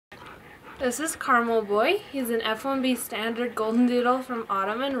This is Caramel Boy. He's an F1B standard Goldendoodle from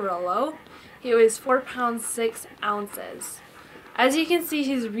Autumn and Rollo. He weighs 4 pounds 6 ounces. As you can see,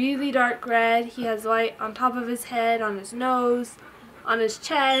 he's really dark red. He has white on top of his head, on his nose, on his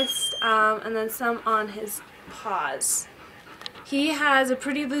chest, and then some on his paws. He has a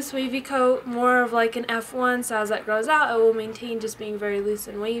pretty loose wavy coat, more of like an F1, so as that grows out it will maintain just being very loose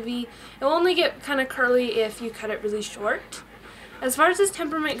and wavy. It will only get kind of curly if you cut it really short. As far as his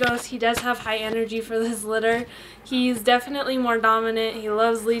temperament goes, he does have high energy for this litter. He's definitely more dominant. He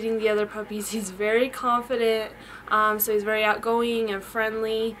loves leading the other puppies. He's very confident, so he's very outgoing and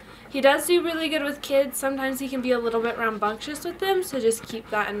friendly. He does do really good with kids. Sometimes he can be a little bit rambunctious with them, so just keep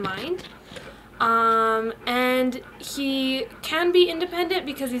that in mind. And he can be independent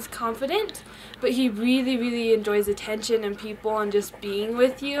because he's confident, but he really enjoys attention and people and just being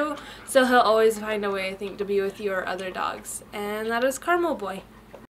with you, so he'll always find a way, I think, to be with you or other dogs. And that is Caramel Boy.